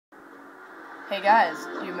Hey guys,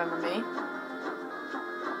 do you remember me?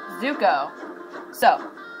 Zuko. So,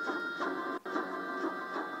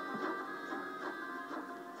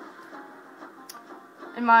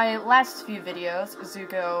 in my last few videos,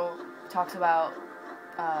 Zuko talks about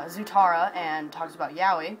Zutara and talks about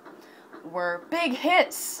Yaoi were big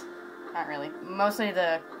hits. Not really. Mostly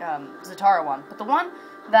the Zutara one. But the one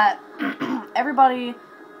that everybody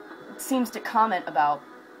seems to comment about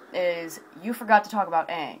is you forgot to talk about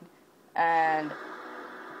Aang. And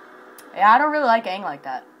yeah, I don't really like Aang like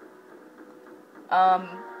that.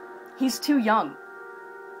 He's too young.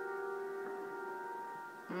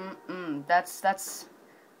 That's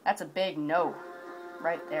a big no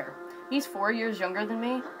right there. He's 4 years younger than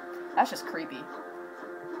me. That's just creepy.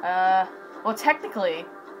 Well, technically,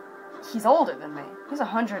 he's older than me. He's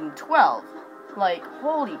 112. Like,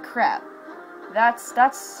 holy crap. That's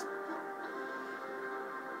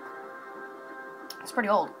pretty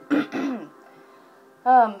old.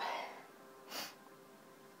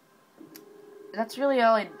 That's really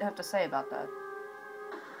all I have to say about that.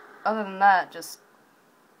 Other than that, just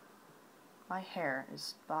my hair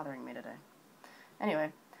is bothering me today.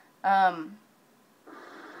 Anyway,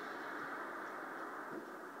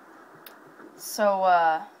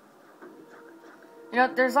 so, you know,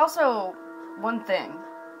 there's also one thing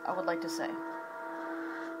I would like to say.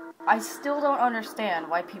 I still don't understand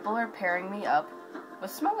why people are pairing me up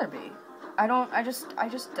with Smellerbee. I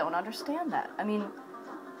just don't understand that. I mean,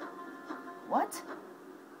 what?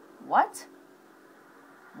 What?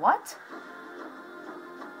 What?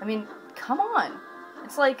 I mean, come on.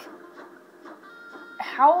 It's like,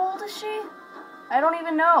 how old is she? I don't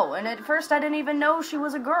even know. And at first I didn't even know she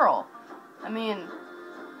was a girl. I mean,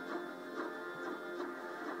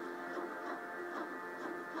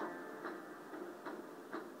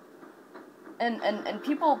 and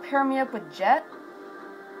people pair me up with Jet?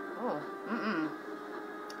 Oh,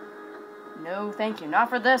 no, thank you. Not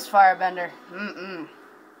for this firebender.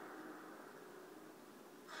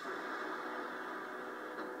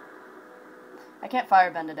 I can't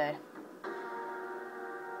firebend today.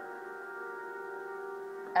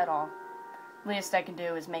 At all. Least I can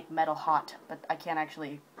do is make metal hot, but I can't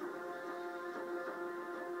actually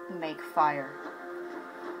make fire.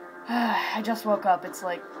 I just woke up. It's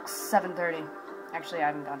like 7:30. Actually, I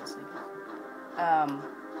haven't gone to sleep.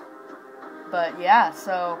 But yeah,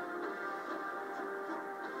 so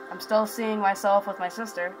I'm still seeing myself with my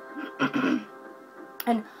sister.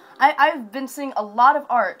 And I've been seeing a lot of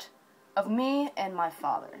art of me and my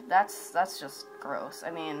father. That's just gross.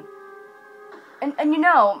 I mean, and you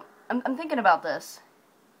know, I'm thinking about this.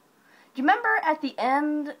 Do you remember at the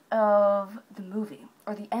end of the movie,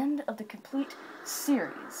 or the end of the complete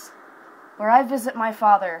series, where I visit my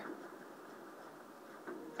father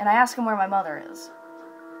and I ask him where my mother is?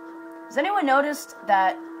 Has anyone noticed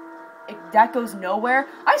that that goes nowhere?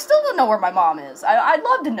 I still don't know where my mom is. I'd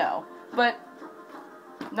love to know, but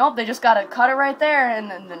nope, they just gotta cut it right there,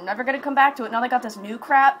 and then they're never gonna come back to it. Now they got this new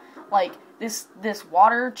crap, like this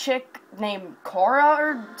water chick named Korra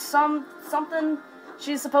or something.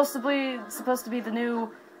 She's supposed to be the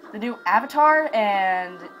new Avatar,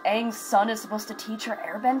 and Aang's son is supposed to teach her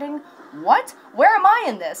airbending. What? Where am I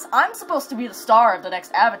in this? I'm supposed to be the star of the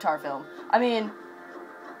next Avatar film. I mean,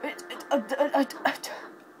 I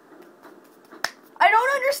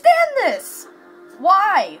don't understand this.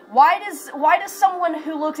 Why? Why does someone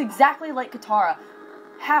who looks exactly like Katara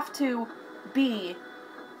have to be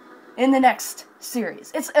in the next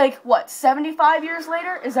series? It's like, what, 75 years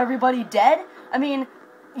later? Is everybody dead? I mean,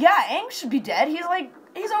 yeah, Aang should be dead. He's over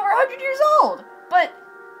 100 years old. But,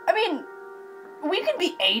 I mean, we could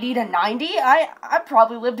be 80 to 90. I'd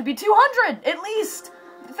probably live to be 200, at least.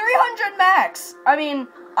 300 max. I mean,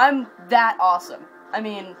 I'm that awesome. I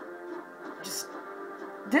mean, just,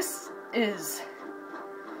 this is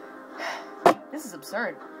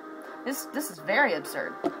absurd. This is very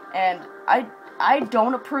absurd. And I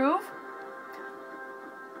don't approve.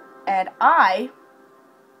 And I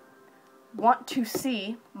want to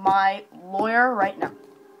see my lawyer right now.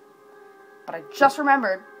 But I just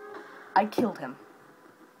remembered I killed him.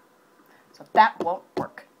 So that won't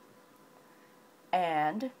work.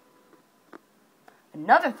 And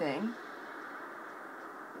another thing,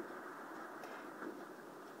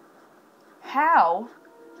 how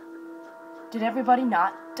did everybody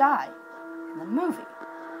not die in the movie?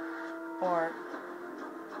 Or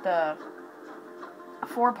the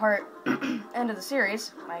 4-part end of the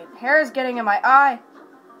series. My hair is getting in my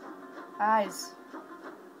eyes.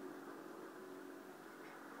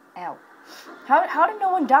 Ow. How did no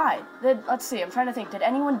one die? Let's see, I'm trying to think. Did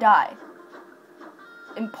anyone die?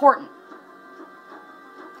 Important.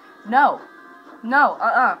 No. No,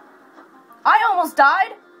 I almost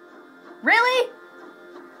died? Really?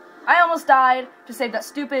 I almost died to save that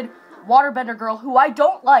stupid waterbender girl who I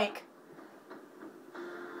don't like.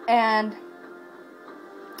 And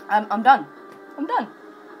I'm done. I'm done.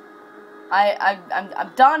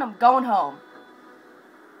 I'm done. I'm going home.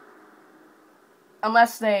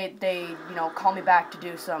 Unless they you know, call me back to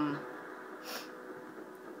do some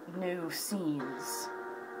new scenes.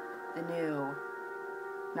 The new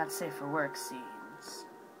not safe for work scenes.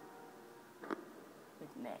 With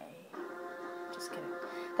May. Just kidding.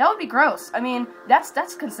 That would be gross. I mean,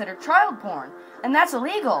 that's considered child porn. And that's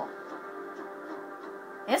illegal.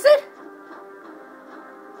 Is it?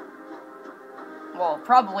 Well,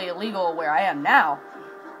 probably illegal where I am now.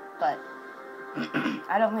 But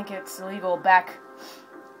I don't think it's illegal back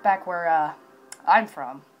where I'm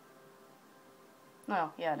from.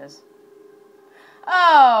 No, yeah, it is.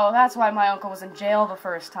 Oh, that's why my uncle was in jail the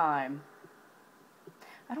first time.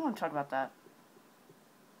 I don't want to talk about that.